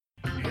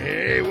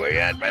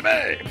right,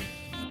 baby.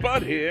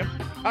 Spud here.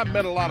 I've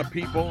met a lot of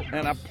people,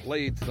 and I've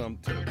played some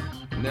too.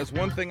 And there's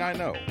one thing I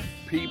know.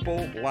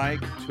 People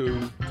like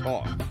to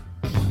talk.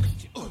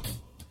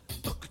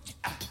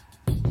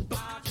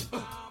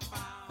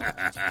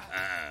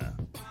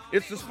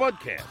 It's the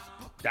Spudcast.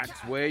 That's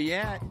where you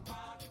at.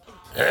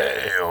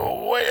 Hey,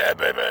 way at,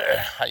 baby.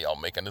 How y'all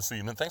making this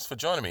evening? Thanks for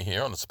joining me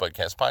here on the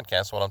Spudcast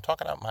podcast while I'm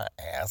talking out my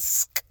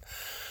ass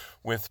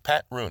with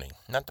Pat Rooney.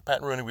 Not the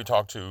Pat Rooney we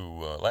talked to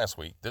last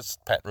week. This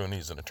Pat Rooney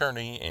is an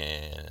attorney,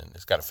 and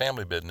he's got a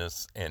family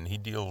business, and he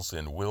deals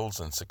in wills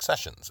and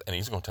successions. And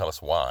he's going to tell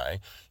us why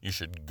you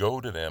should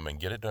go to them and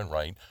get it done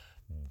right.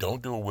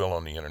 Don't do a will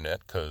on the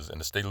internet, because in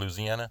the state of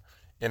Louisiana,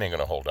 it ain't going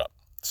to hold up.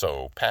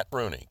 So, Pat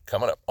Rooney,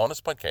 coming up on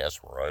this podcast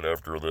right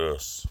after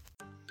this.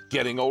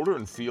 Getting older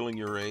and feeling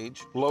your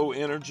age? Low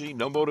energy,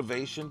 no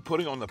motivation,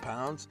 putting on the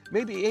pounds?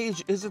 Maybe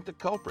age isn't the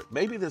culprit.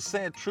 Maybe the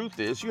sad truth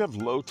is you have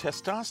low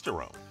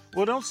testosterone.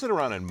 Well, don't sit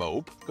around and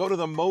mope. Go to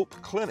the Mope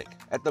Clinic.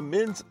 At the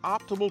Men's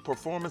Optimal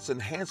Performance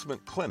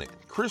Enhancement Clinic,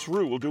 Chris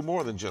Rue will do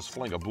more than just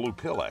fling a blue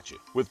pill at you.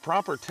 With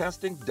proper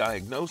testing,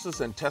 diagnosis,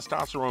 and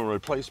testosterone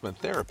replacement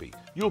therapy,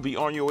 you'll be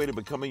on your way to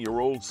becoming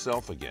your old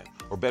self again.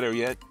 Or better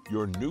yet,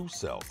 your new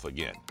self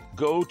again.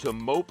 Go to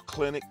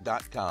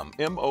mopeclinic.com,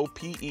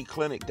 M-O-P-E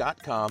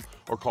clinic.com,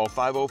 or call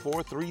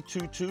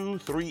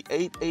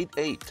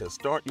 504-322-3888 to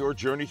start your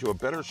journey to a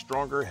better,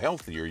 stronger,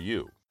 healthier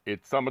you.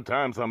 It's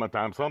summertime,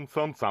 summertime,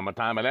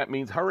 summertime, and that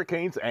means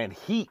hurricanes and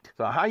heat.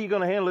 So how are you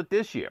going to handle it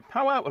this year?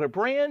 How about with a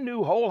brand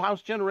new whole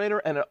house generator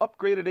and an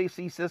upgraded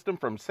AC system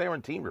from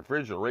Serentine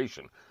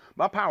Refrigeration?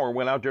 My power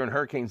went out during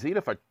Hurricane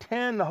Zeta for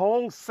 10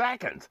 whole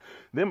seconds.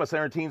 Then my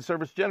Serentine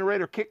service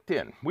generator kicked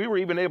in. We were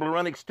even able to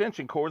run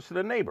extension cords to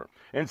the neighbor.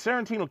 And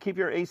Serentine will keep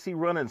your AC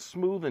running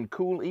smooth and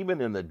cool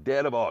even in the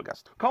dead of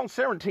August. Call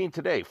Serentine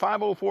today,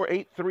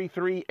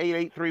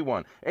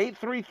 504-833-8831.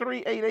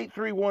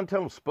 833-8831.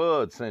 Tell them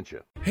Spud sent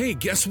you. Hey,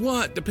 guess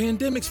what? The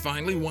pandemic's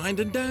finally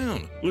winding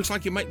down. Looks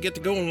like you might get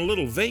to go on a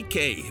little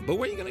vacay, but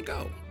where are you going to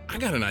go? I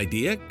got an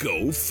idea.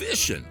 Go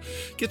fishing.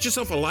 Get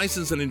yourself a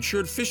licensed and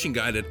insured fishing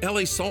guide at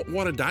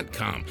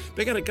lasaltwater.com.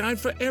 They got a guide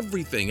for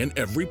everything and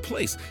every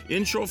place.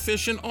 Inshore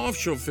fishing,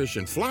 offshore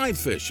fishing, fly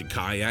fishing,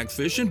 kayak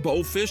fishing,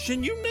 bow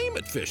fishing, you name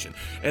it fishing.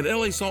 At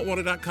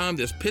lasaltwater.com,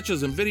 there's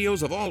pictures and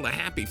videos of all the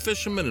happy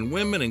fishermen and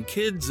women and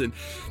kids, and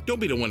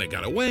don't be the one that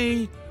got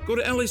away. Go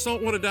to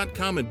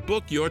lasaltwater.com and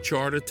book your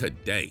charter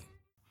today.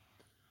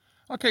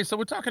 Okay, so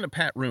we're talking to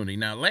Pat Rooney.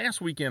 Now, last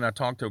weekend I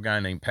talked to a guy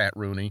named Pat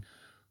Rooney,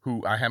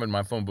 who I have in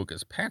my phone book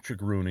as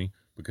Patrick Rooney,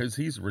 because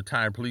he's a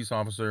retired police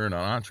officer and an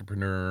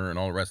entrepreneur and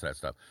all the rest of that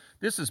stuff.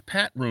 This is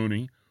Pat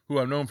Rooney, who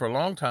I've known for a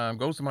long time,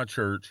 goes to my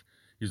church.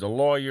 He's a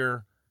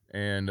lawyer,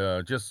 and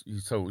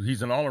so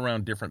he's an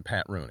all-around different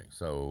Pat Rooney.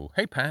 So,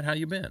 hey, Pat, how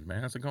you been, man?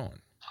 How's it going?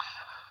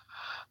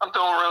 I'm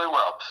doing really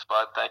well,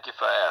 Spud. Thank you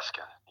for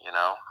asking. You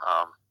know,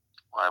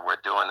 while we're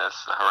doing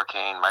this, the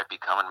hurricane might be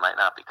coming, might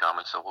not be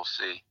coming, so we'll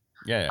see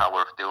how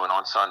we're doing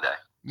on Sunday.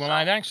 Well,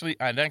 I'd actually,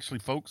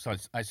 folks,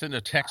 I sent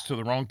a text to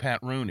the wrong Pat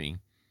Rooney,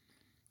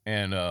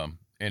 and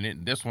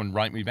this one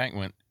write me back and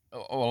went,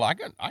 oh, well, I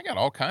got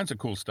all kinds of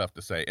cool stuff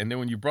to say. And then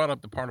when you brought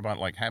up the part about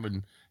like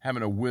having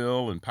a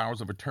will and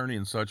powers of attorney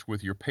and such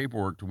with your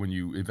paperwork to when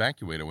you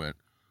evacuate, I went,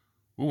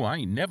 ooh, I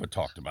ain't never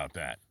talked about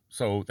that.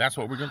 So that's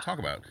what we're going to talk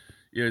about.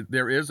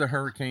 There is a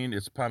hurricane.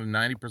 It's about a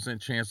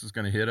 90% chance it's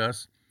going to hit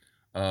us.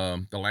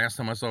 The last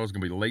time I saw it was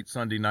going to be late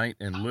Sunday night,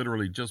 and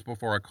literally just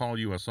before I called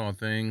you, I saw a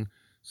thing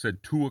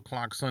said 2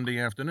 o'clock Sunday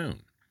afternoon.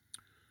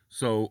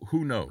 So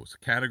who knows?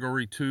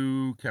 Category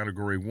 2,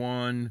 Category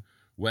 1,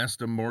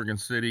 west of Morgan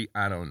City,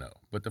 I don't know.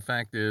 But the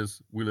fact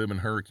is, we live in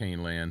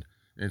hurricane land,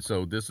 and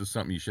so this is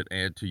something you should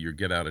add to your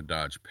get out of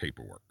Dodge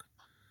paperwork.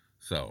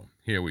 So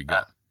here we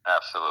go.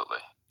 Absolutely.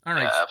 All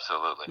right. Yeah,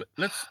 absolutely.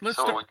 Let's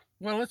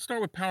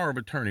start with power of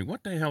attorney.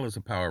 What the hell is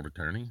a power of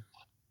attorney?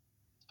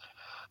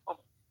 Well,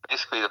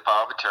 basically, the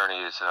power of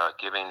attorney is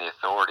giving the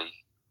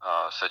authority,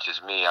 such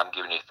as me, I'm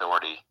giving the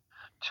authority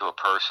to a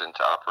person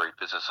to operate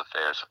business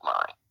affairs of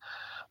mine.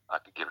 I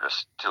could give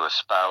it to a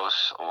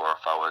spouse, or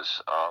if I was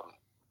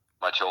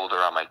much older,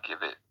 I might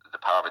give it the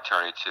power of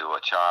attorney to a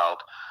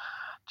child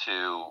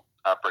to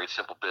operate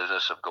simple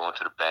business of going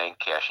to the bank,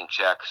 cashing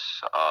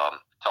checks,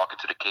 talking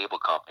to the cable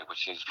company,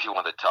 which seems to be one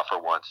of the tougher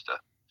ones to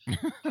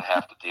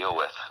have to deal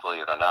with,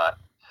 believe it or not.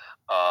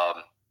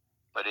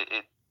 But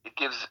it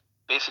gives,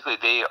 basically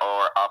they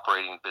are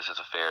operating business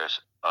affairs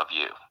of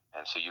you,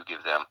 and so you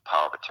give them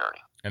power of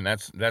attorney. And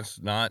that's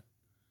not.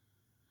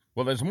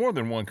 Well, there's more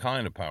than one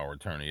kind of power of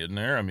attorney, isn't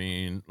there? I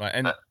mean,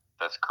 and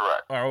that's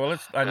correct. All right, well,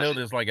 I know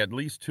there's like at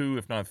least 2,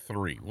 if not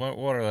 3. What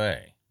are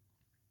they?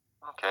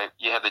 Okay,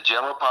 you have the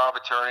general power of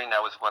attorney, and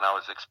that was when I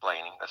was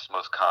explaining. That's the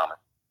most common.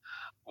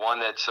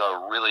 One that's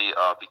really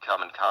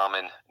becoming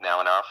common now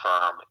in our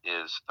firm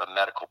is a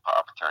medical power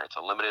of attorney. It's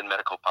a limited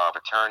medical power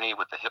of attorney.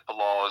 With the HIPAA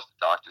laws,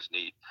 the doctors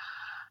need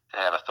to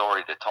have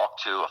authority to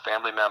talk to a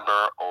family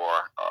member,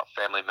 or a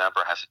family member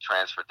has to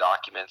transfer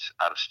documents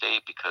out of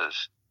state because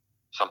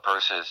some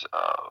person has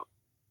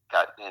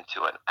got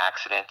into an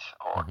accident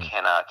or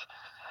cannot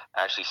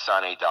actually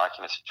sign any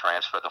documents to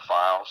transfer the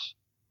files.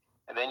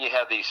 And then you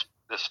have the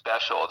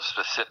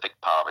specific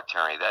power of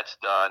attorney. That's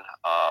done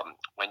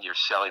when you're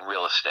selling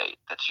real estate.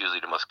 That's usually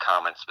the most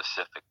common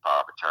specific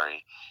power of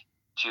attorney.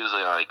 It's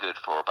usually only good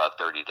for about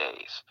 30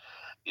 days.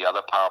 The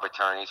other power of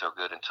attorneys are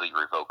good until you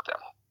revoke them.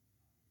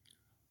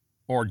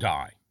 Or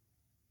die.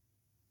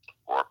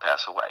 Or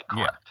pass away,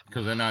 correct. Yeah,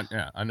 because they're not,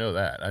 I know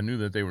that. I knew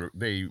that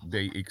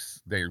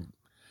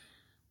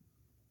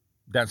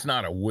that's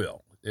not a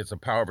will. It's a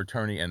power of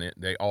attorney, and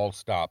they all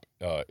stop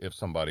if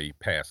somebody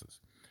passes.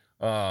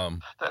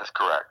 That's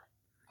correct.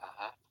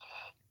 Mm-hmm.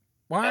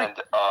 Why? And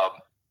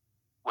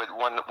with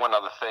one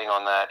other thing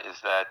on that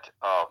is that,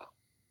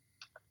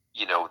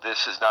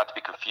 this is not to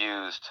be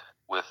confused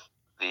with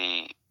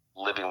the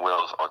living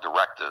wills or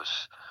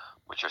directives,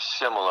 which are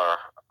similar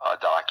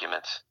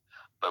documents.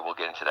 But we'll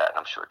get into that,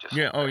 I'm sure.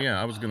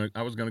 I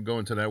was gonna go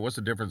into that. What's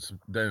the difference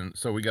then?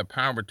 So we got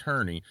power of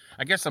attorney.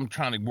 I guess I'm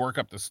trying to work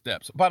up the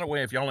steps. By the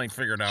way, if y'all ain't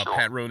figured out, sure.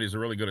 Pat Rooney is a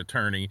really good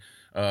attorney.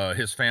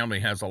 His family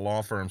has a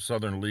law firm,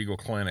 Southern Legal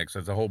Clinics.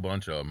 There's a whole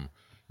bunch of them.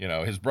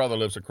 His brother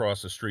lives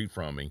across the street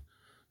from me,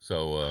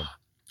 so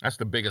that's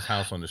the biggest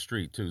house on the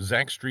street too.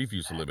 Zach Streif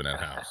used to live in that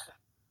house.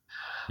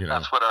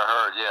 That's what I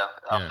heard. Yeah,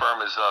 our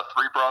firm is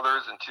 3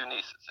 brothers and 2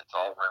 nieces. It's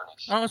all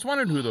Rooney's. I was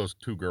wondering who those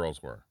 2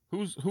 girls were.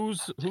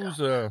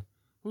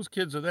 Whose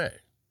kids are they?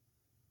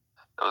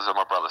 Those are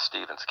my brother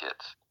Steven's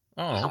kids.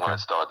 Oh, He's the one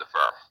that started the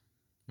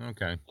firm.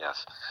 Okay.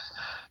 Yes.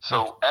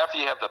 So after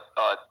you have the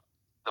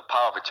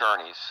power of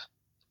attorneys,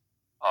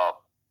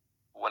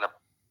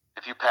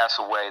 if you pass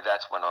away,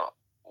 that's when a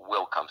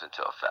will comes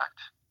into effect.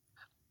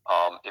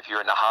 If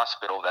you're in the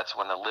hospital, that's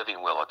when a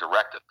living will or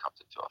directive comes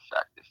into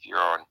effect. If you're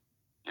on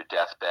your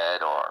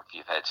deathbed or if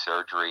you've had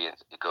surgery and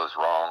it goes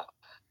wrong,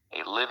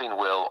 a living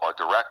will or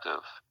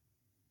directive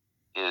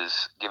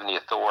is given the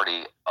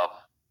authority of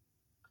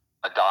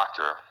a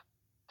doctor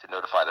to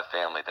notify the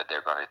family that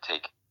they're going to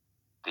take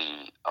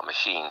the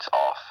machines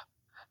off,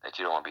 that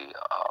you don't want to be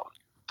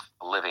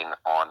living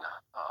on,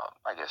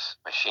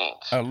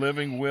 machines. A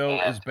living will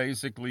is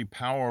basically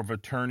power of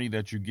attorney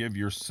that you give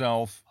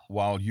yourself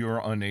while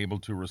you're unable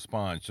to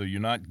respond. So you're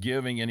not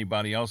giving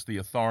anybody else the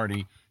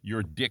authority.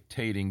 You're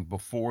dictating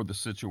before the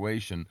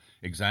situation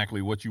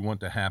exactly what you want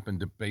to happen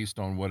based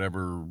on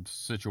whatever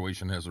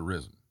situation has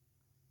arisen.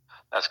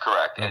 That's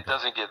correct. Okay. And it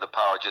doesn't give the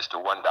power just to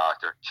one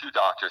doctor. 2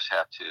 doctors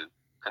have to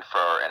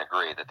confer and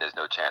agree that there's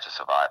no chance of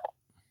survival.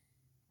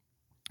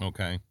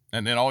 Okay.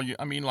 And then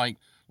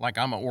like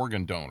I'm an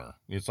organ donor.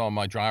 It's on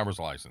my driver's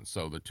license.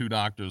 So the 2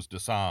 doctors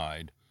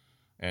decide,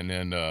 and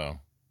then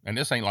and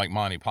this ain't like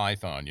Monty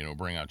Python,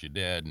 bring out your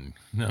dead and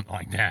nothing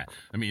like that.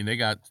 I mean, they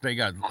got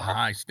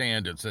high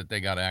standards that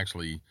they got to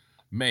actually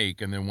make,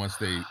 and then once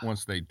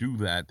they do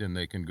that, then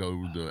they can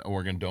go the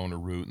organ donor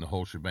route and the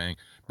whole shebang.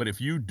 But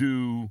if you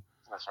do,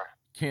 that's right.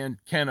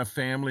 Can a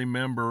family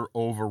member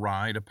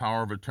override a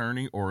power of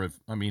attorney, or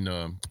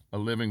a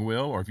living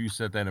will, or if you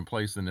set that in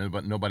place, then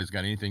nobody's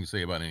got anything to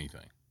say about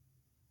anything?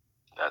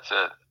 That's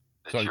it.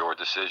 It's your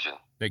decision.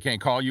 They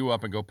can't call you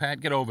up and go, Pat,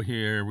 get over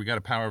here. We got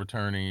a power of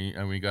attorney,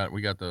 and we got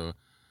the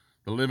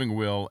living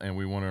will, and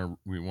we want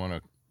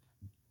to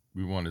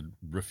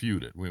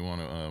refute it. We want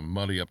to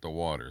muddy up the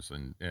waters,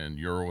 and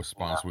your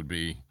response would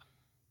be,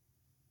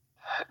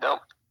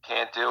 nope,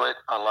 can't do it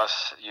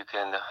unless you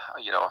can.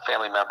 A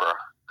family member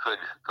could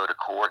go to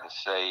court and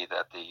say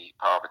that the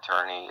power of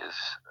attorney is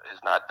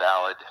not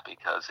valid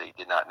because they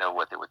did not know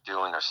what they were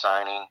doing or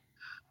signing.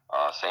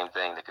 Same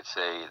thing. They could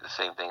say the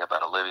same thing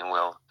about a living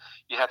will.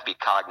 You have to be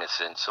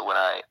cognizant. So when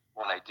I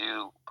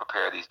do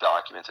prepare these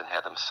documents and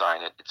have them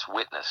sign it, it's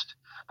witnessed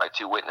by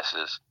 2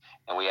 witnesses,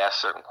 and we ask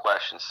certain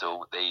questions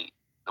so the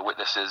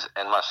witnesses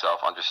and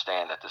myself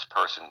understand that this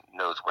person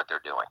knows what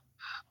they're doing,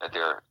 that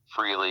they're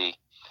freely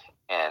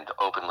and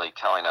openly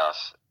telling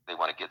us they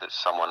want to give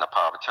someone a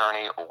power of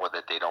attorney, or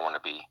that they don't want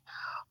to be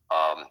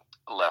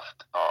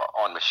left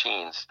on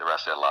machines the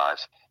rest of their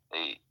lives.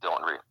 They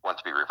don't want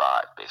to be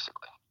revived,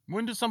 basically.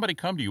 When does somebody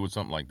come to you with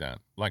something like that,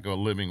 like a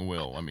living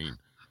will? I mean,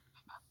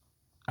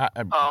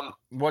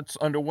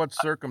 under what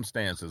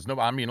circumstances? No,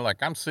 I mean,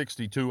 like I'm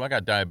 62, I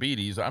got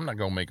diabetes. I'm not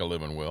gonna make a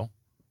living will,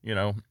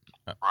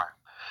 Right.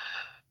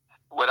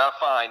 What I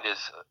find is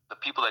the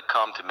people that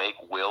come to make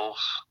wills,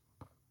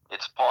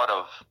 it's part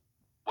of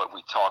what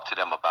we talk to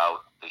them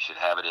about. They should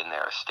have it in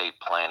their estate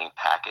planning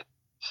packet,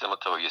 similar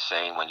to what you're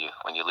saying when you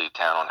leave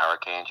town on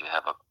hurricanes. You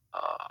have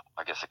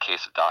a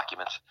case of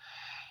documents.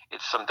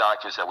 It's some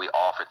documents that we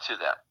offer to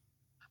them.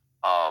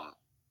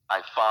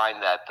 I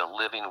find that the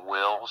living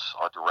wills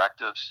or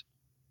directives,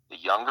 the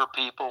younger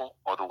people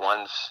are the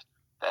ones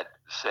that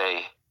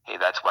say, hey,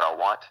 that's what I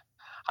want.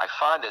 I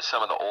find that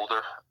some of the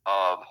older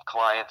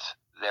clients,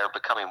 they're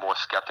becoming more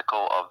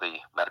skeptical of the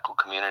medical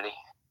community.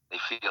 They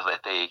feel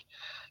that they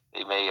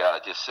may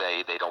just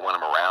say they don't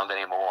want them around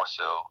anymore,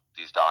 so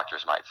these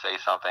doctors might say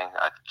something.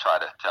 I try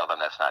to tell them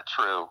that's not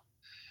true.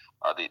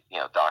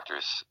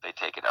 Doctors, they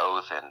take an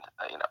oath, and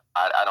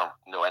I don't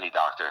know any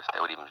doctor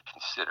that would even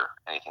consider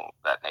anything of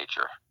that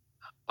nature.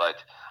 But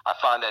I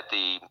find that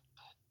the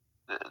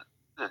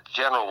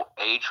general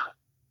age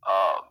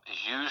is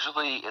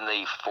usually in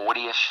the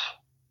 40ish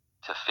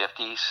to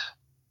 50s.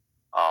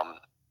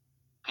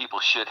 People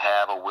should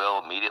have a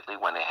will immediately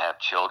when they have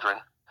children.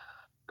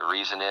 The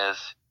reason is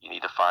you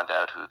need to find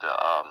out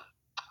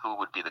who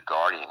would be the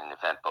guardian in the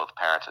event both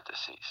parents are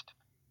deceased.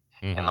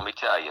 Mm-hmm. And let me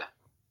tell you,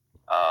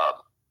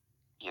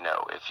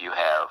 if you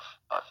have,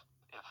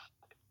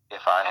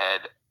 if I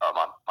had,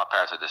 my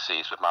parents are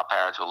deceased, but my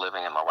parents were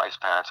living and my wife's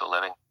parents are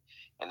living,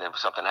 and then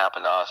something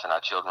happened to us and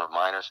our children were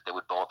minors, they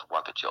would both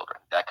want the children.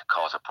 That could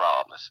cause a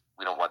problem.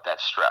 We don't want that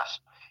stress.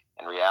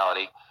 In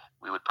reality,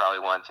 we would probably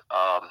want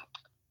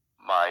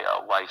my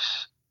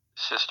wife's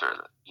sister,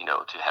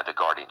 to have the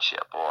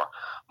guardianship, or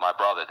my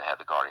brother to have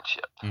the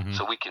guardianship. Mm-hmm.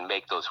 So we can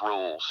make those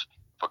rules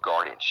for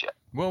guardianship.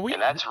 Well,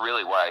 and that's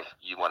really why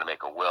you want to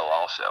make a will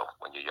also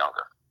when you're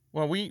younger.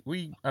 Well,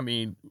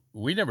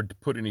 we never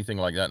put anything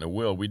like that in a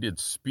will. We did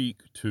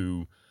speak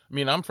to,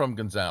 I'm from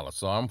Gonzales,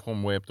 so I'm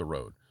from way up the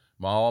road.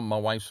 My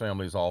wife's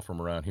family is all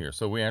from around here.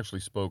 So we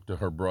actually spoke to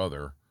her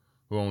brother,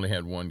 who only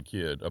had one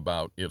kid,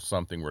 about if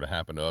something were to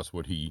happen to us,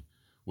 would he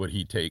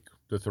take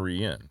the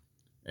three in?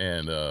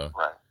 And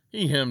right.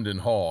 He hemmed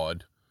and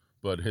hawed,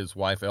 but his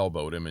wife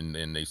elbowed him,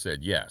 and they said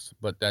yes.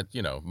 But that,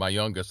 my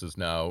youngest is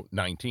now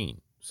 19,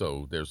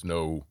 so there's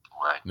no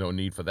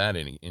need for that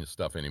any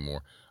stuff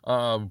anymore.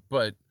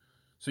 But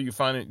so you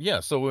find it,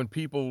 yeah. So when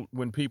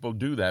people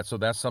do that, so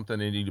that's something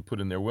they need to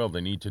put in their will. They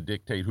need to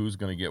dictate who's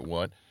going to get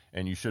what,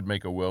 and you should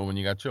make a will when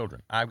you got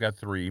children. I've got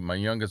 3. My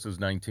youngest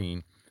is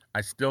 19. I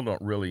still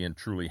don't really and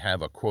truly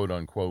have a quote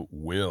unquote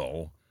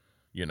will,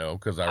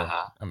 because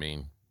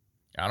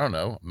I don't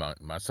know.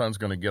 My son's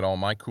going to get all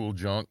my cool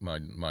junk. My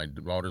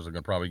daughters are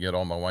going to probably get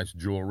all my wife's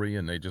jewelry,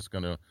 and they're just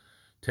going to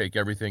take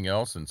everything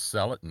else and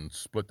sell it and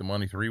split the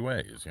money 3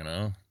 ways,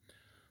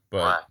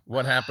 But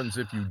what happens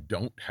if you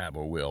don't have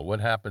a will?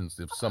 What happens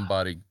if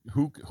somebody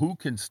who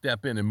can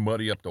step in and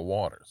muddy up the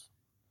waters?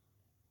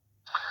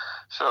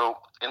 So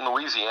in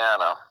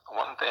Louisiana,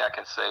 one thing I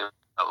can say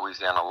about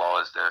Louisiana law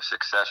is their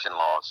succession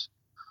laws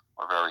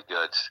are very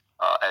good.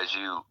 As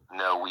you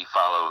know, we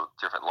follow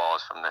different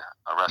laws from the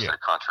rest of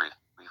the country.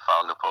 We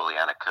follow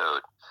Napoleonic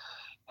Code.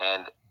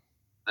 And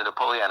the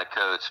Napoleonic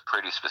Code is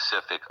pretty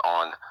specific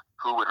on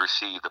who would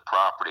receive the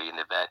property in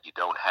the event you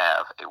don't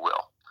have a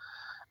will.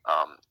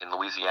 In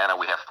Louisiana,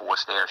 we have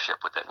forced heirship.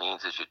 What that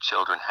means is your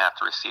children have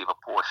to receive a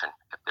portion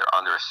if they're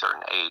under a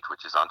certain age,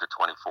 which is under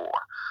 24,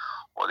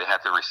 or they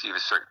have to receive a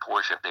certain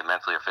portion if they're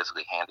mentally or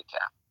physically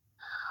handicapped.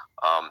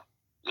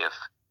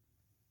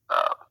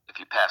 If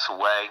you pass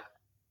away,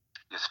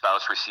 your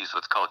spouse receives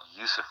what's called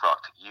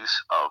usufruct, use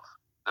of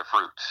the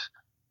fruits.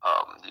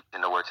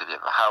 In other words, if you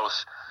have a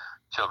house,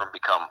 children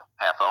become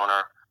half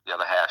owner. The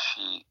other half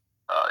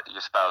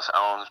your spouse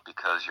owns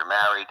because you're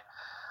married,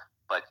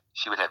 but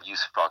she would have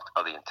usufruct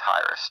of the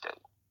entire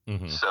estate.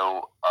 Mm-hmm.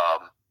 So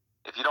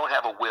if you don't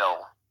have a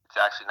will, it's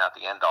actually not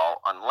the end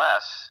all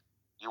unless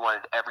you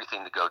wanted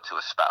everything to go to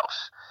a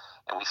spouse.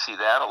 And we see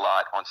that a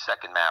lot on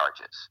second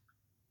marriages.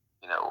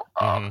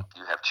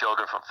 You have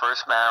children from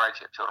first marriage,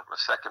 you have children from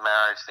second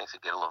marriage, things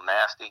that get a little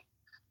nasty.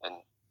 And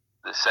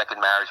the second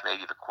marriage,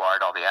 maybe you've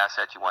acquired all the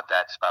assets, you want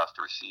that spouse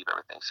to receive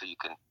everything so you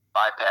can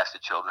bypass the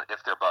children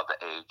if they're above the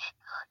age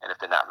and if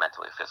they're not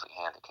mentally or physically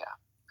handicapped.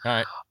 All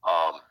right.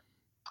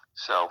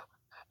 So,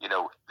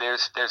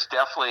 there's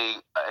definitely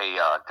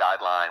a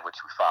guideline which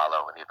we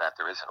follow in the event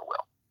there isn't a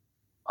will.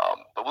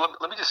 But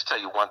let me just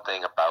tell you one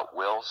thing about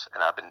wills,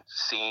 and I've been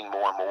seeing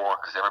more and more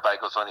because everybody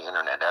goes on the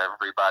internet.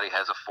 Everybody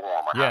has a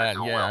form on how to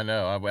do a will. I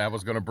know. I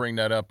was going to bring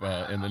that up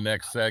in the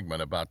next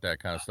segment about that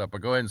kind of stuff,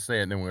 but go ahead and say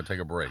it, and then we're going to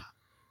take a break.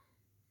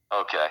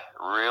 Okay,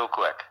 real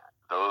quick.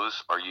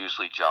 Those are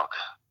usually junk.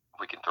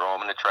 We can throw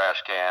them in the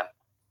trash can.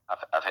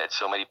 I've had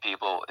so many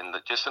people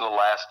just in the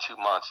last 2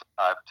 months,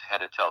 I've had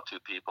to tell 2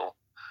 people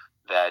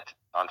that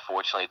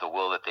unfortunately the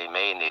will that they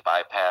made and they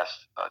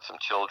bypassed some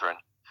children,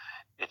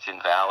 it's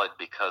invalid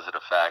because of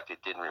the fact it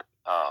didn't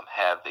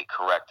have the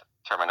correct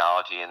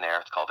terminology in there.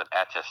 It's called an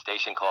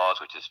attestation clause,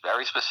 which is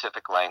very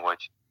specific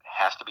language. It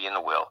has to be in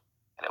the will,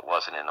 and it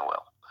wasn't in the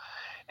will.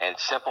 And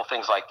simple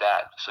things like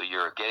that. So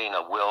you're getting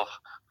a will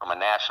from a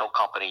national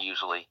company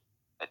usually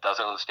that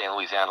doesn't understand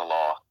Louisiana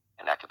law,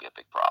 and that could be a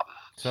big problem.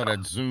 So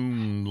that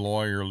Zoom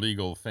lawyer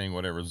legal thing,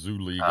 whatever, Zoo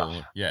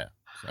legal, yeah.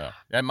 So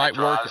that might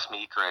work. Drives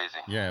me crazy.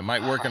 Yeah, it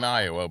might work in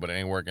Iowa, but it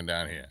ain't working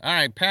down here. All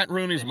right, Pat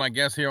Rooney's my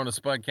guest here on the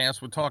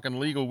Spudcast. We're talking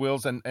legal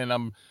wills, and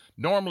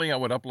normally I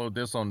would upload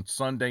this on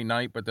Sunday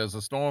night, but there's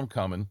a storm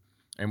coming,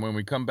 and when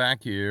we come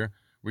back here,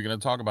 we're going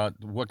to talk about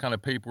what kind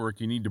of paperwork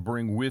you need to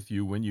bring with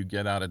you when you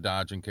get out of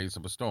Dodge in case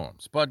of a storm.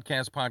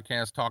 Spudcast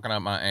podcast, talking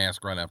out my ass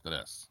right after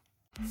this.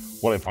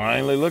 Well, it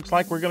finally looks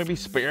like we're going to be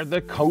spared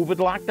the COVID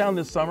lockdown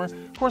this summer.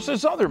 Of course,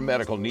 there's other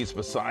medical needs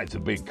besides the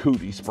big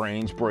cootie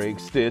sprains,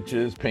 breaks,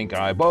 stitches, pink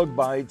eye, bug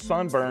bites,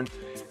 sunburn.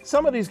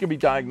 Some of these can be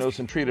diagnosed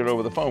and treated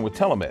over the phone with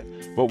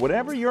telemed. But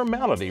whatever your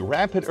malady,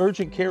 Rapid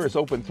Urgent Care is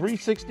open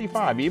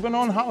 365, even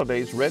on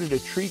holidays, ready to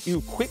treat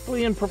you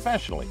quickly and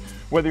professionally.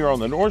 Whether you're on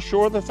the North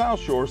Shore or the South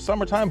Shore,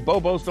 summertime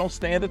Bobos don't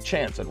stand a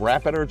chance at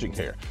Rapid Urgent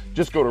Care.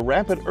 Just go to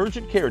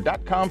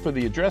rapidurgentcare.com for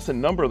the address and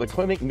number of the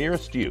clinic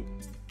nearest you.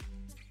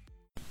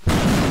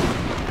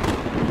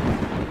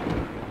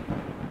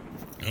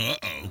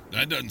 Uh-oh,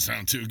 that doesn't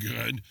sound too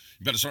good.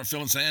 You better start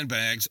filling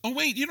sandbags. Oh,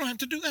 wait, you don't have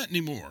to do that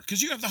anymore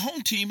because you have the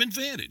Home Team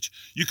Advantage.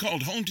 You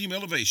called Home Team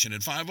Elevation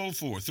at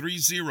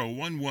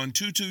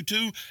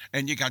 504-301-1222,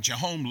 and you got your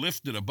home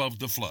lifted above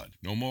the flood.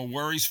 No more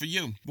worries for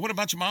you. What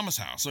about your mama's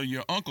house or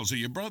your uncles or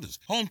your brothers?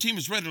 Home Team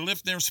is ready to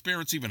lift their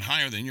spirits even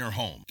higher than your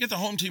home. Get the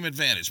Home Team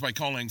Advantage by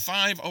calling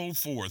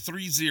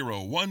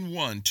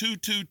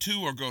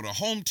 504-301-1222 or go to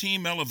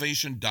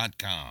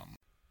HomeTeamElevation.com.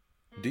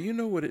 Do you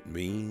know what it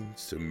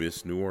means to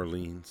miss New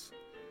Orleans?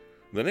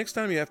 The next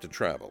time you have to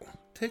travel,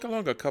 take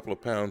along a couple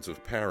of pounds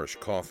of Parish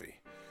coffee,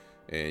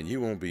 and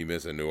you won't be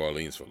missing New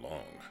Orleans for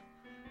long.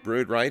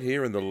 Brewed right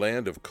here in the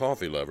land of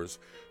coffee lovers,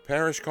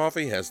 Parish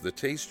coffee has the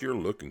taste you're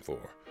looking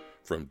for.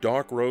 From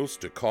dark roast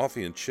to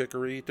coffee and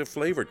chicory to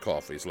flavored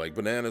coffees like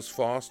Bananas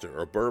Foster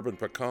or Bourbon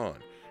Pecan,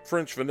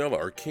 French Vanilla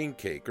or King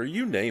Cake, or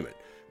you name it,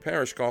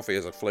 Parish coffee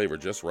has a flavor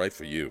just right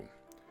for you.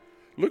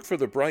 Look for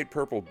the bright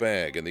purple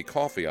bag in the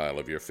coffee aisle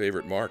of your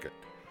favorite market.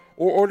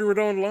 Or order it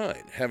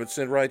online, have it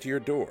sent right to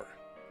your door.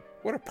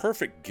 What a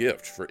perfect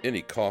gift for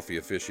any coffee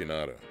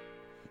aficionado.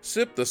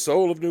 Sip the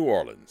soul of New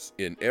Orleans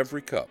in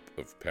every cup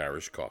of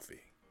Parish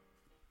coffee.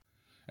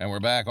 And we're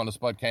back on the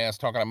Spudcast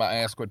talking about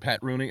Ask with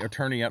Pat Rooney,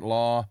 attorney at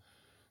law,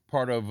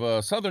 part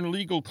of Southern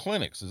Legal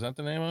Clinics. Is that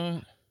the name of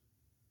it?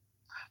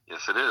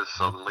 Yes, it is.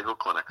 Southern Legal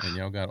Clinics. And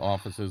y'all got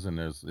offices, and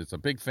it's a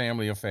big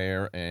family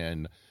affair,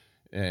 and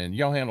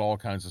y'all handle all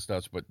kinds of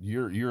stuff, but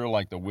you're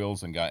like the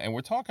Wilson guy. And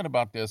we're talking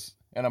about this,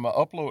 and I'm going to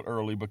upload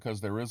early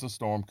because there is a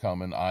storm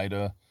coming. I'd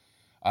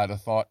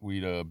have thought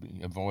we'd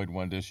avoid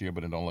one this year,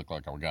 but it don't look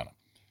like we're going to.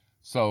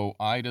 So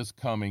Ida's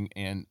coming,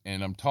 and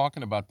I'm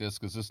talking about this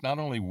because it's not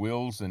only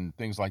wills and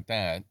things like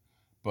that,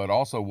 but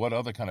also what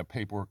other kind of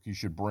paperwork you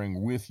should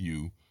bring with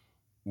you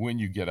when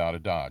you get out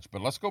of Dodge.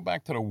 But let's go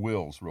back to the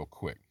wills real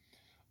quick.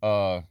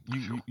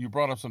 You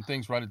brought up some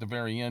things right at the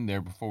very end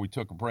there before we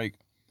took a break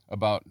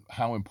about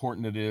how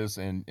important it is,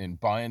 and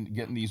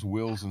getting these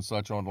wills and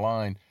such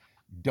online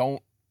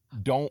don't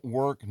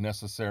work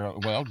necessarily.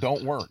 Well,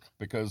 don't work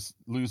because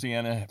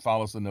Louisiana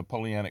follows the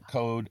Napoleonic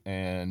Code,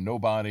 and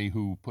nobody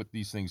who put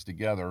these things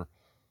together,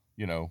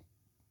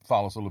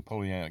 follows the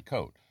Napoleonic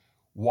At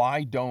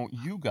don't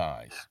you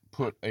guys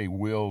put a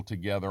will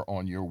together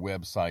on your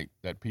website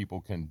that people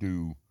can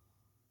do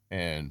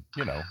and,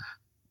 at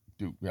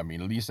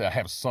least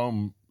have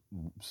some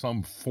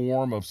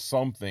form of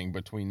something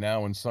between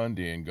now and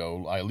Sunday and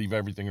go, I leave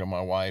everything to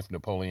my wife,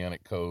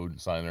 Napoleonic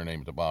Code, sign their name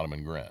at the bottom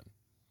and grin?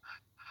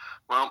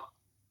 Well,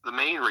 the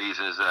main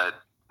reason is that,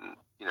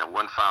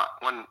 one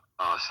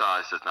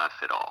size does not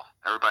fit all.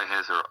 Everybody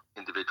has their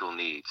individual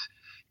needs.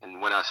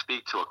 And when I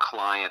speak to a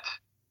client,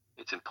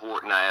 it's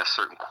important I ask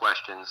certain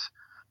questions.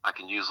 I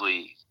can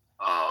usually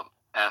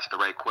ask the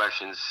right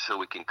questions so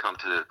we can come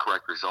to the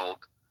correct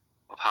result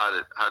of how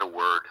to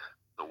word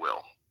the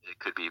will. It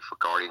could be for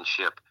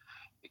guardianship.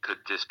 It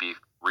could just be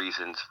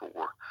reasons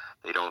for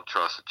they don't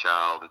trust a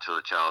child until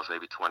the child's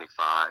maybe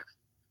 25,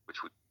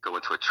 which would go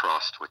into a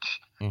trust, which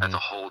that's a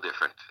whole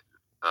different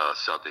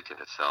subject in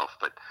itself.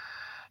 But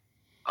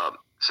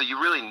so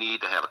you really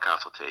need to have a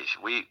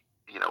consultation. We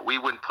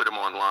wouldn't put them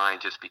online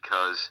just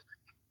because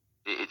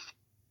it's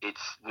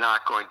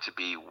not going to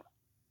be.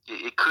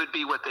 It could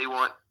be what they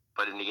want,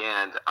 but in the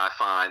end, I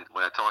find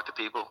when I talk to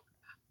people,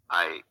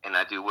 I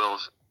do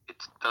wills. It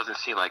doesn't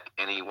seem like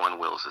any one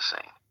will is the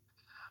same.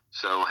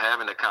 So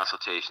having a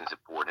consultation is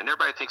important. And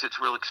everybody thinks it's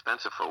real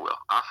expensive for a will.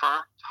 Our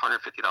firm, it's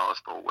 $150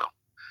 for a will.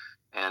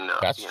 And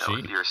that's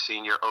cheap. If you're a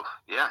senior,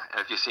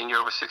 if you're senior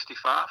over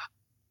 65,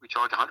 we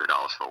charge $100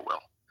 for a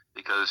will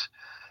because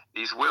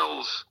these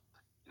wills,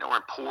 are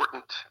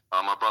important.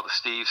 My brother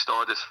Steve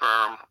started this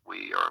firm.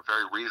 We are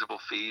very reasonable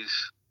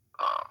fees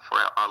for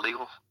our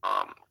legal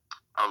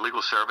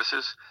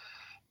services.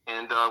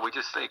 And we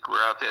just think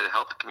we're out there to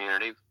help the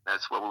community.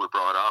 That's what we were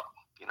brought up.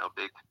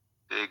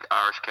 Big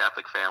Irish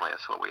Catholic family.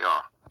 That's what we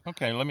are.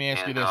 Okay, let me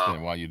ask you this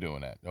then while you're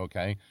doing that.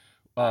 Okay.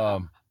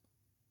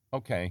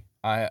 Okay.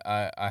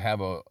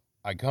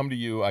 I come to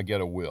you, I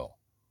get a will.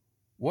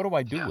 What do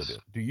I do with it?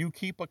 Do you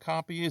keep a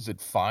copy? Is it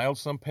filed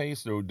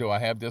someplace? Or do I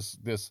have this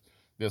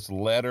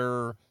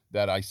letter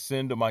that I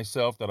send to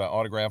myself that I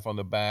autograph on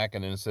the back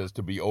and then it says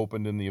to be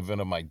opened in the event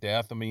of my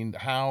death? I mean,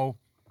 how,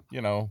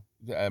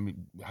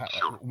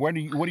 what do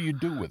you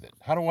do with it?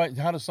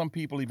 How do some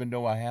people even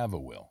know I have a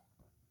will?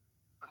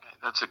 Okay,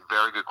 that's a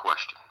very good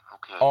question.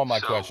 Okay. All my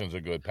questions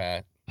are good,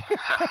 Pat.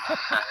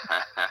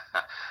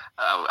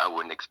 I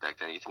wouldn't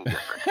expect anything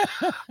different.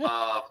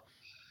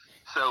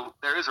 So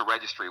there is a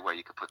registry where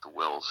you can put the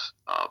wills,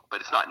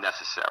 but it's not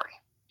necessary.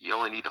 You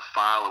only need to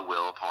file a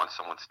will upon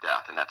someone's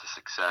death, and that's a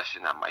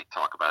succession I might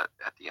talk about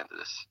at the end of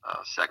this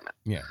segment.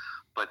 Yeah.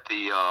 But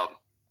the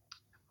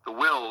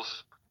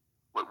wills,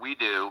 what we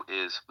do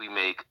is we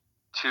make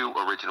 2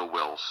 original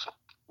wills.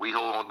 We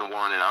hold on to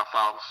one in our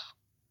files,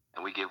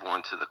 and we give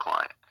one to the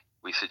client.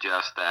 We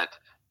suggest that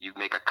you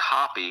make a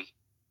copy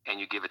and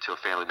you give it to a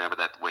family member.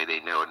 That way they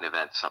know in the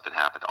event something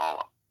happened to all of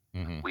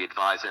them. Mm-hmm. We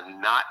advise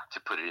them not to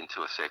put it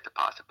into a safe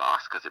deposit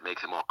box because it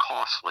makes it more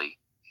costly.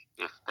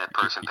 If that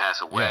person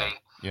passes away,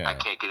 I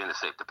can't get in the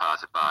safe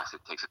deposit box.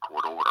 It takes a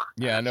court order.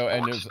 Yeah, I know.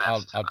 And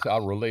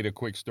I'll relate a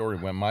quick story.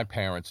 When my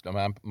parents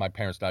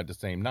died the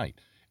same night,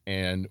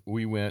 and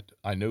we went.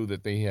 I knew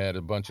that they had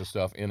a bunch of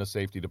stuff in a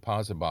safety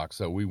deposit box,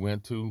 so we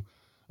went to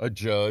a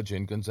judge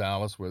in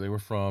Gonzales, where they were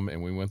from,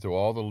 and we went through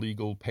all the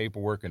legal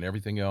paperwork and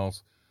everything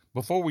else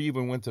before we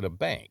even went to the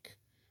bank.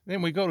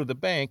 Then we go to the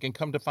bank and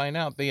come to find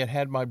out they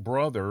had my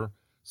brother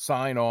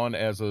sign on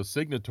as a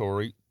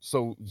signatory,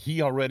 so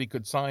he already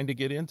could sign to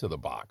get into the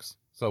box.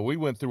 So we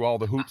went through all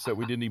the hoops that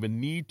we didn't even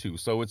need to.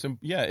 So it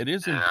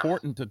is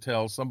important to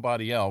tell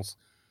somebody else,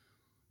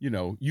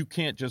 you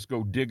can't just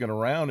go digging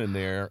around in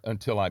there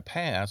until I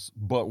pass,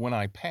 but when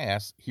I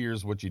pass,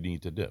 here's what you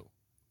need to do.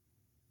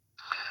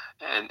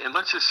 And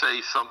let's just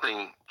say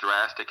something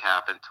drastic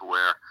happened to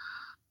where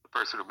the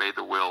person who made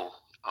the will,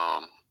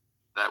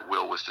 that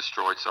will was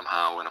destroyed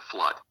somehow in a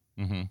flood.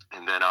 Mm-hmm.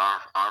 And then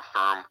our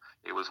firm,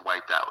 it was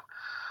wiped out.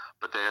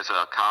 But there's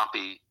a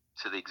copy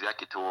to the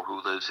executor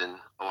who lives in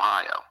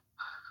Ohio.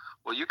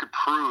 Well, you could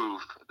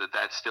prove that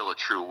that's still a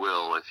true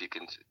will if you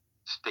can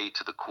state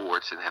to the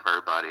courts and have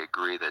everybody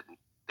agree that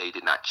they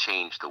did not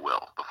change the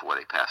will before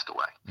they passed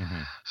away.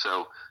 Mm-hmm.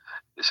 So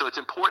it's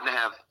important to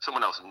have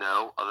someone else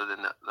know other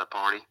than the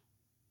party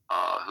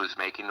who's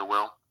making the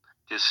will.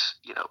 Just,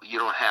 you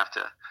don't have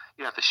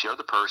to show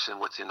the person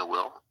what's in the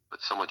will,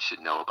 but someone should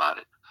know about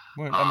it.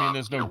 Well, I mean,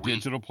 there's no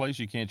digital place.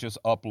 You can't just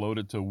upload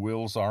it to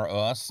Wills Are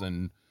Us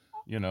and,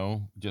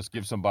 just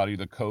give somebody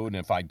the code.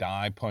 And if I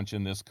die, punch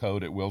in this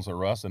code at Wills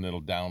Are Us and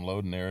it'll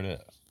download and there it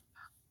is.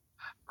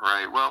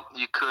 Right. Well,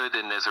 you could,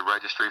 and there's a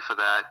registry for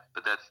that,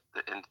 but that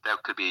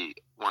could be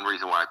one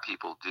reason why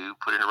people do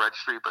put in a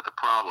registry. But the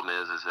problem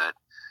is that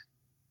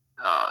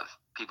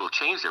people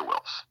change their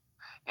wills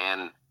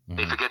and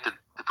they forget to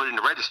put it in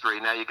the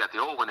registry. Now you got the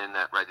old one in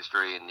that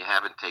registry and you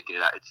haven't taken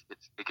it out.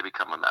 It can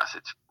become a mess.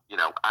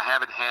 I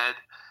haven't had,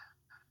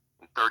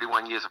 in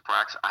 31 years of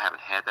practice, I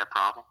haven't had that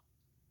problem.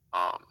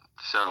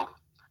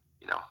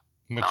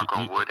 Knock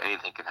on wood,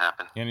 anything can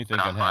happen. Anything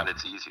but can I find happen.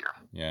 it's easier.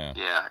 Yeah.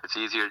 Yeah, it's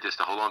easier just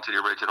to hold on to the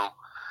original,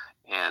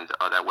 and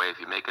that way, if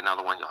you make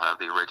another one, you'll have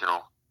the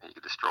original, and you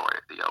can destroy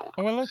it, the old.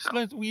 Well,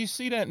 you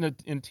see that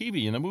in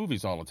TV, in the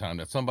movies all the time,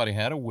 that somebody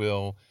had a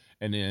will,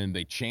 and then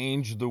they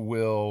changed the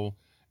will,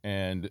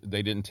 and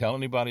they didn't tell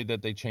anybody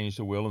that they changed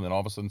the will, and then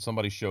all of a sudden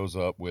somebody shows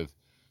up with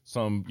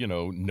some,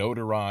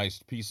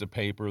 notarized piece of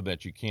paper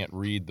that you can't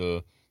read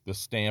the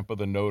stamp of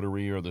the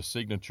notary or the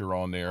signature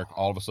on there,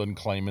 all of a sudden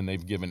claiming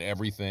they've given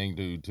everything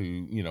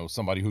to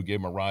somebody who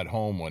gave them a ride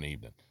home one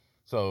evening.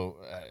 So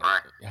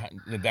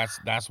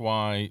that's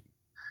why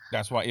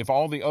if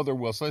all the other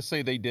wills, let's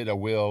say they did a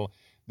will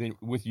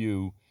with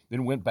you,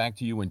 then went back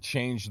to you and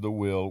changed the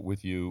will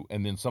with you,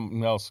 and then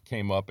something else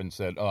came up and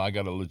said, oh, I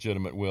got a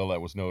legitimate will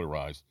that was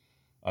notarized.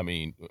 I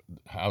mean,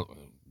 how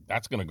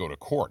that's going to go to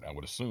court, I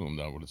would assume.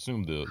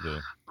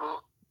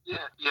 Well,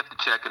 yeah, you have to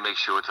check and make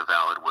sure it's a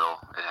valid will.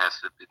 It has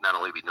to not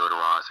only be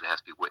notarized, it has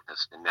to be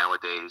witnessed. And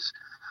nowadays,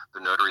 the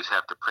notaries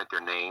have to print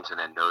their names and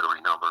then notary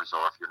numbers,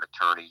 or if you're an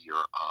attorney,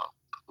 your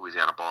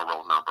Louisiana bar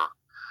roll number.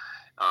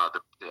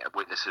 The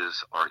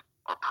witnesses are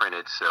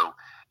printed, so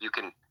you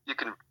can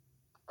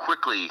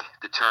quickly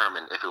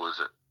determine if it was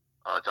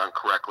done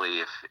correctly,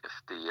 if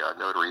the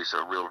notary is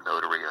a real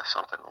notary or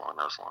something along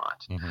those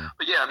lines. Mm-hmm.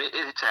 But yeah, I mean,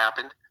 it's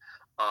happened.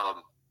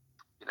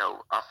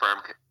 Our firm,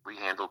 we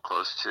handle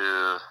close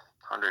to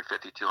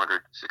 150,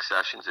 200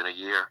 successions in a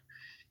year.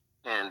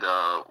 And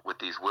with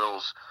these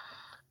wills,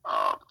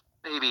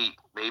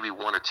 maybe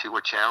one or two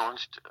are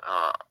challenged.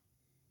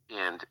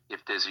 And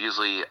if there's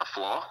usually a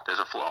flaw, there's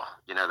a flaw,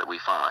 that we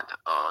find.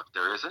 If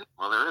there isn't,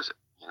 well, there isn't,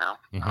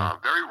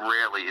 Mm-hmm. Very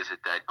rarely is it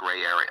that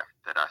gray area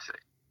that I see.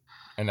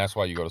 And that's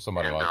why you go to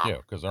somebody like you,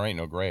 because there ain't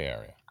no gray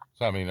area.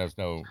 So, I mean, there's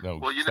no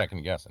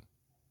second guessing.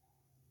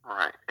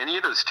 Right. And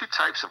there's two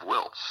types of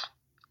wills.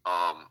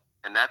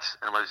 And that's,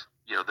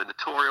 the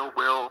notarial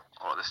will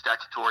or the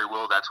statutory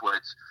will, that's where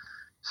it's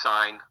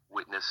signed,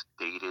 witnessed,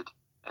 dated,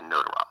 and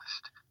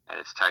notarized. And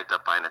it's typed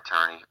up by an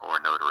attorney or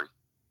a notary,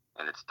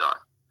 and it's done.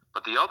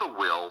 But the other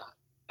will,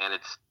 and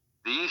it's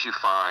these you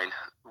find,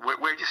 where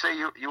did you say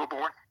you were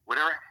born? What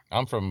area?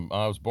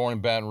 I was born in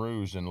Baton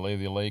Rouge in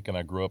Lady Lake, and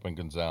I grew up in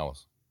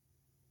Gonzales.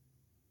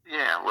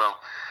 Yeah, well,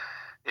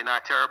 in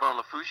our Terrebonne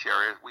Lafourche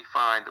area, we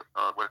find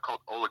what are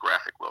called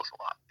holographic wills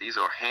a lot. These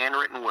are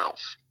handwritten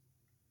wills,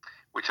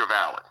 which are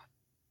valid.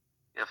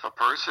 If a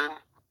person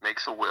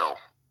makes a will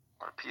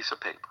on a piece of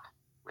paper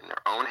in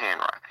their own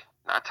handwriting,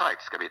 not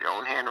typed, it's going to be their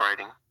own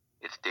handwriting,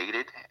 it's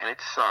dated, and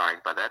it's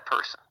signed by that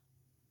person,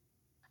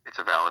 it's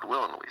a valid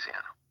will in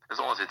Louisiana, as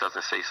long as it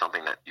doesn't say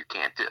something that you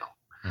can't do.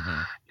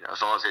 Mm-hmm. You know,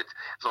 as long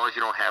as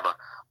you don't have a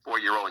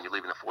 4-year-old and you're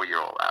leaving the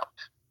 4-year-old out.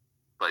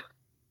 But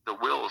the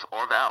wills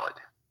are valid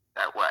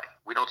that way.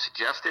 We don't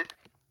suggest it,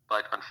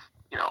 but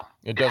you know,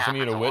 it doesn't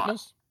need a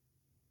witness.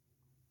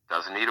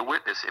 Doesn't need a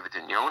witness if it's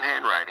in your own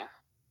handwriting.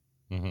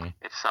 Mm-hmm.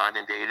 It's signed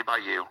and dated by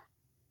you.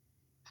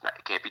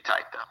 It can't be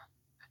typed up,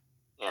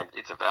 and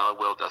it's a valid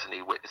will. Doesn't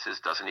need witnesses.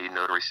 Doesn't need a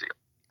notary seal.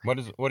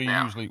 What do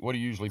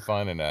you usually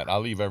find in that? I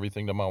leave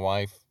everything to my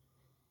wife.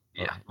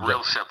 Yeah,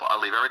 real simple. I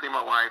leave everything to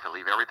my wife. I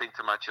leave everything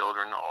to my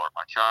children or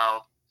my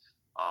child.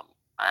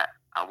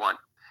 I want,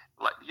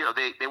 you know,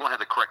 they won't have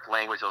the correct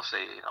language. They'll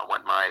say, you know, I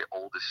want my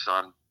oldest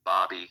son,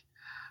 Bobby,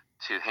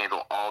 to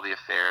handle all the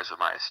affairs of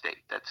my estate.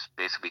 That's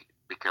basically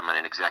becoming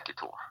an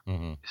executor,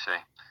 mm-hmm. you see.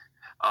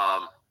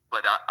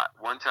 But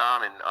one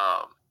time in,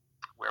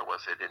 where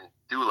was it? In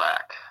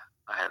Dulac,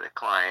 I had a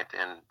client,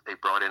 and they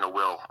brought in a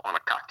will on a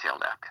cocktail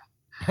napkin.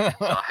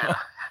 So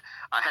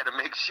I had to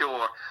make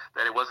sure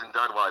that it wasn't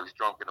done while I was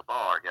drunk in a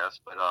bar, I guess.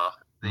 But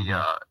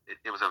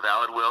it was a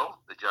valid will.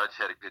 The judge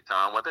had a good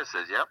time with it.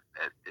 Says, yep,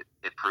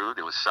 it proved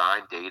it was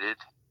signed, dated,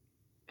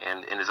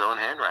 and in his own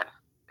handwriting.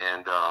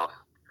 And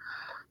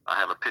I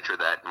have a picture of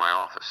that in my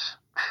office.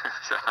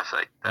 So I was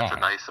like, that's a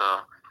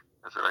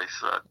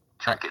nice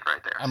trinket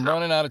right there. I'm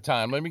running out of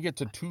time. Let me get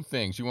to two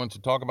things. You want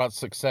to talk about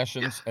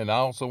successions, and I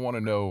also want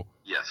to know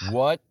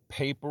what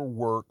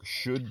paperwork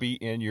should be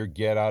in your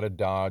get out of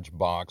Dodge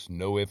box,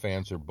 no ifs,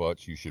 ands, or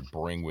buts, you should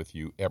bring with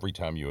you every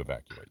time you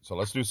evacuate. So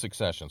let's do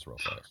successions real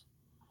fast.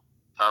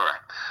 All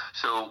right.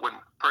 So when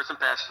a person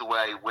passes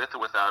away with or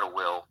without a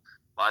will,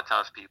 a lot of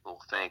times people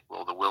think,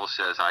 well, the will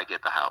says I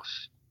get the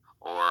house,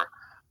 or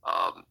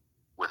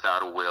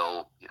without a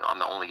will, you know, I'm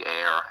the only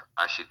heir,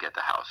 I should get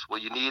the house. Well,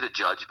 you need a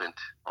judgment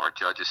or a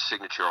judge's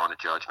signature on a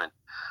judgment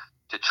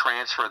to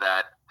transfer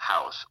that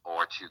house,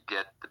 or to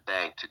get the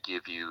bank to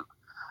give you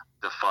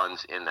the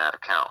funds in that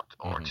account,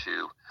 or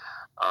to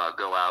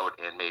go out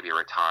and maybe a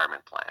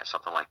retirement plan,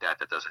 something like that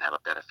doesn't have a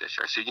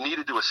beneficiary. So you need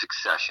to do a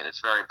succession. It's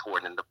very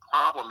important. And the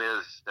problem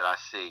is that I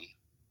see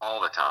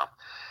all the time,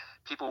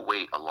 people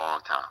wait a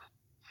long time.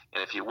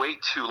 And if you wait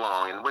too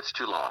long, and what's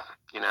too long?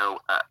 You know,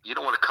 you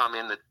don't want to come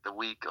in the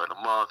week or the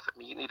month. I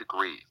mean, you need to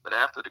grieve. But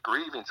after the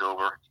grieving's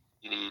over,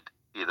 you need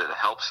either to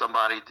help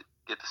somebody to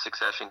get the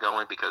succession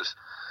going, because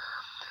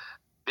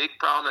big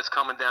problem that's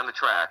coming down the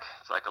track,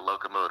 it's like a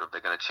locomotive.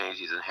 They're going to change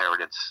these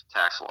inheritance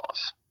tax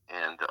laws.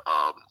 And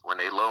when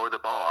they lower the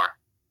bar,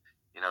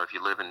 you know, if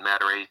you live in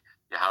Metairie,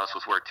 your house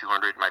was worth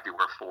 $200, it might be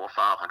worth $400 or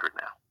 $500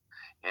 now.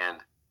 And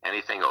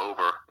anything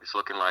over, it's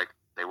looking like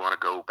they want to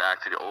go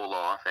back to the old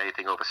law. If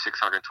anything over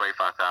 $625,000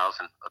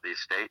 of the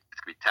estate, it's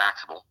going to be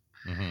taxable.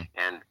 Mm-hmm.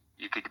 And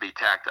you could be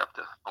taxed up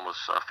to almost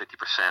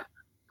 50%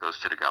 goes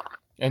to the government.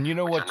 And you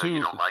know what, too?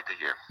 You don't like to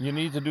hear. You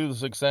need to do the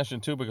succession,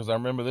 too, because I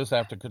remember this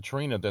after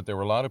Katrina, that there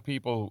were a lot of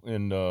people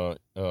in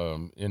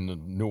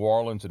New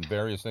Orleans and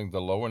various things,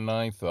 the lower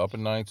ninth, the upper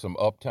ninth, some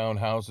uptown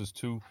houses,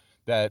 too,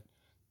 that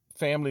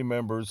family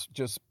members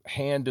just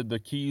handed the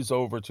keys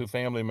over to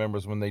family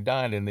members when they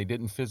died, and they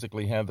didn't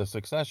physically have the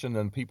succession,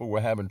 and people were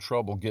having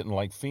trouble getting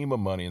like FEMA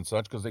money and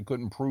such because they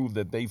couldn't prove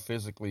that they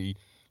physically,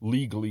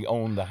 legally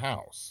owned the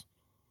house.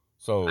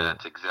 So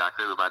that's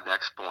exactly what my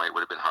next point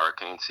would have been.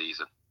 Hurricane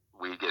season.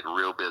 We get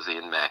real busy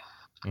in May,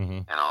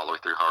 and all the way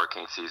through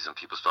hurricane season,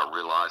 people start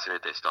realizing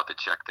it. They start to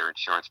check their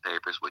insurance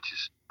papers, which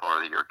is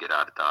part of your get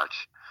out of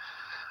Dodge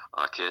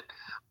kit.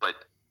 But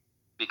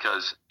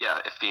because,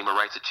 if FEMA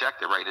writes a check,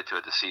 they write it to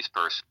a deceased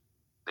person.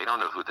 They don't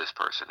know who this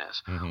person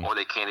is, or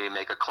they can't even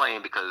make a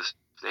claim because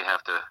they're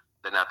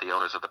not the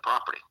owners of the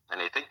property,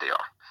 and they think they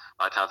are.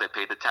 A lot of times they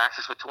paid the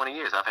taxes for 20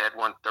 years. I've had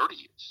one 30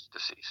 years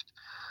deceased.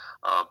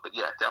 But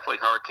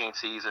definitely hurricane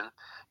season.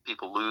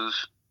 People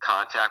lose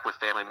contact with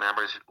family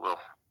members. Well,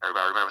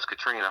 everybody remembers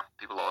Katrina.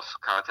 People lost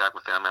contact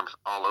with family members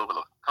all over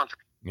the country.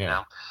 Yeah. You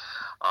know?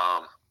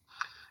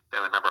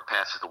 Family member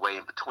passes away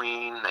in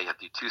between. They have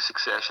to do 2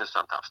 successions,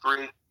 sometimes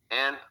 3,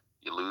 and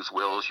you lose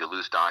wills, you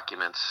lose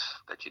documents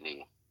that you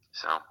need.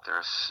 So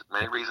there's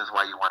many reasons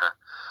why you want to.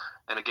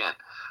 And again,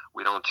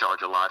 we don't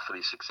charge a lot for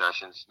these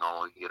successions.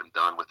 Normally, you get them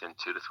done within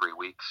 2 to 3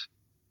 weeks.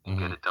 You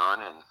get it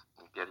done and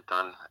get it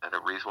done at a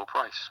reasonable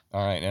price.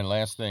 All right, and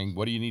last thing,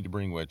 what do you need to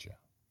bring with you?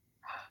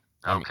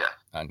 I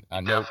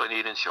know. Definitely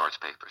need insurance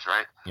papers,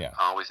 right? Yeah.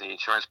 Always need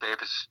insurance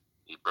papers.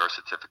 Need birth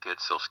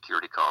certificates, Social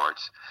Security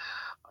cards.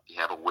 If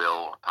you have a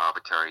will or power of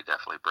attorney,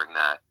 definitely bring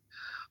that.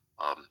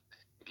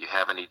 If you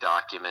have any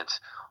documents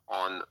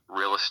on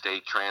real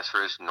estate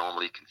transfers,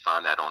 normally you can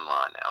find that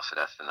online now, so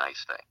that's the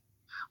nice thing.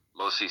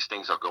 Most of these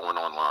things are going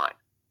online,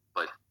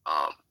 but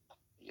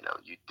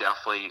you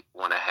definitely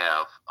want to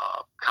have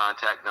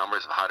contact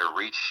numbers of how to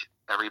reach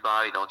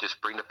everybody. Don't just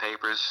bring the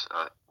papers.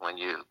 When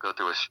you go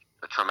through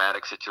a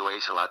traumatic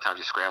situation, a lot of times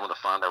you scramble to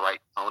find the right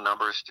phone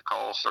numbers to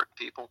call certain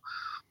people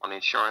on the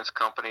insurance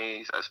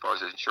companies, as far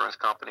as the insurance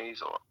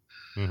companies, or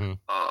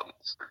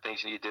certain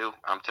things you need to do.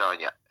 I'm telling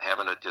you,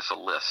 having just a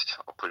list,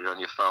 or put it on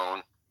your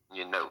phone,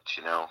 your notes,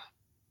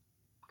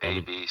 A,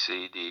 B,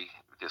 C, D.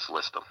 Just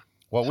list them.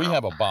 Well, we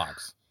have a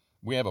box.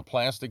 We have a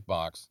plastic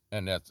box,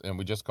 and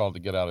we just called the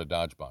Get Out of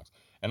Dodge box.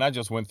 And I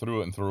just went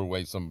through it and threw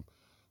away some,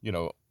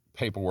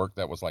 paperwork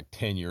that was like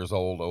 10 years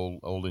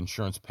old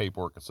insurance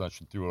paperwork and such,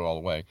 and threw it all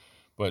away.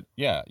 But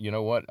yeah, you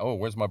know what? Oh,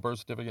 where's my birth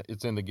certificate?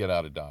 It's in the Get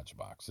Out of Dodge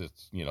box.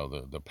 It's,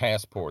 the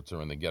passports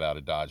are in the Get Out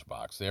of Dodge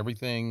box.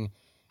 Everything.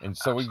 And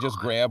so we just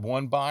grab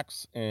one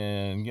box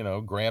and,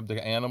 grab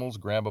the animals,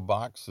 grab a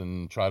box,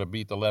 and try to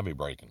beat the levee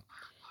breaking.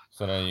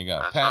 So there you go.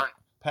 That's right.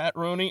 Pat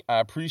Rooney, I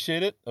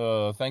appreciate it.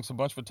 Thanks a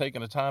bunch for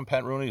taking the time.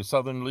 Pat Rooney of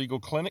Southern Legal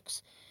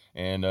Clinics.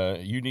 And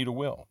you need a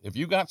will. If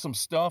you got some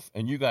stuff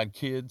and you got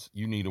kids,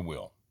 you need a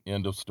will.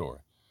 End of story.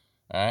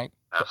 All right?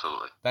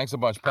 Absolutely. Thanks a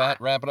bunch,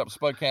 Pat. Wrap it up,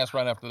 Spudcast,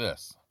 right after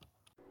this.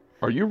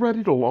 Are you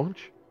ready to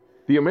launch?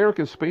 The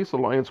American Space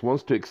Alliance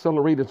wants to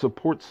accelerate and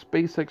support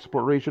space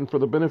exploration for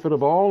the benefit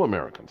of all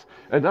Americans,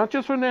 and not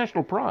just for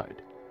national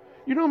pride.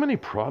 You know how many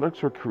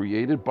products are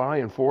created by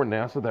and for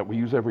NASA that we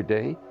use every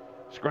day?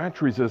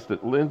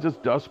 Scratch-resistant lenses,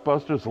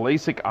 dustbusters,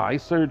 LASIK eye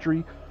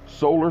surgery,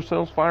 solar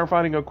cells,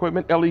 firefighting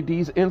equipment,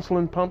 LEDs,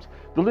 insulin pumps.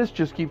 The list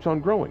just keeps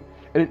on growing,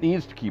 and it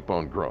needs to keep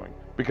on growing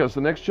because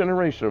the next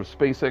generation of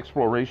space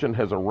exploration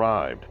has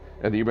arrived,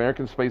 and the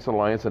American Space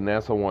Alliance and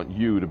NASA want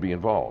you to be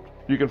involved.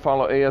 You can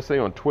follow ASA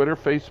on Twitter,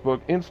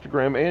 Facebook,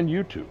 Instagram, and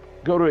YouTube.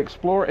 Go to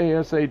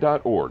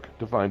exploreasa.org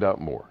to find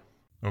out more.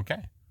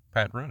 Okay.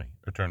 Pat Rooney,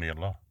 attorney at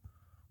law.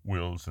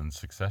 Wills and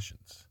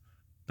successions.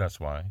 That's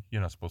why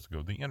you're not supposed to go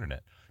to the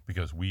internet,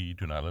 because we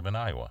do not live in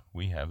Iowa.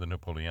 We have the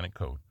Napoleonic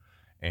Code,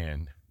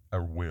 and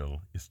a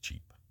will is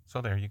cheap.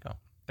 So there you go.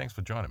 Thanks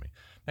for joining me.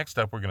 Next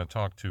up, we're going to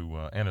talk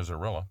to Anna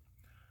Zarilla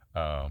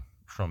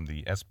from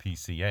the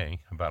SPCA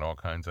about all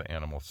kinds of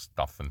animal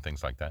stuff and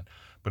things like that.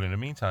 But in the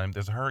meantime,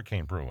 there's a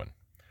hurricane brewing.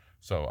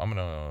 So I'm going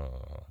to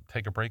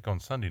take a break on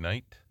Sunday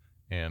night,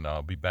 and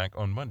I'll be back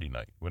on Monday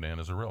night with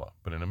Anna Zarilla.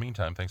 But in the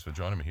meantime, thanks for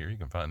joining me here. You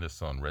can find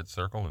this on Red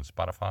Circle and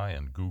Spotify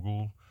and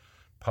Google,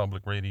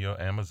 Public Radio,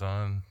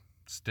 Amazon,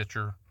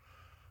 Stitcher,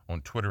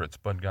 on Twitter at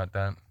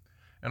SpudGotThat,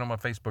 and on my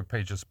Facebook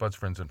page is Spud's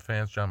Friends and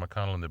Fans, John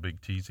McConnell and the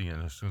Big Teasy.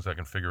 And as soon as I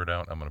can figure it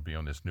out, I'm going to be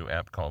on this new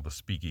app called the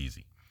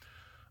Speakeasy.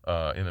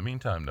 In the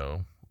meantime,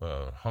 though,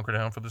 hunker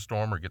down for the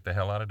storm or get the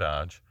hell out of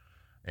Dodge,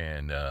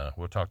 and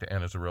we'll talk to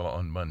Anna Zarilla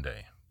on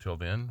Monday. Till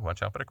then,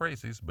 watch out for the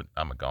crazies, but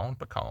I'm a gone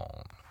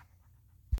pecan.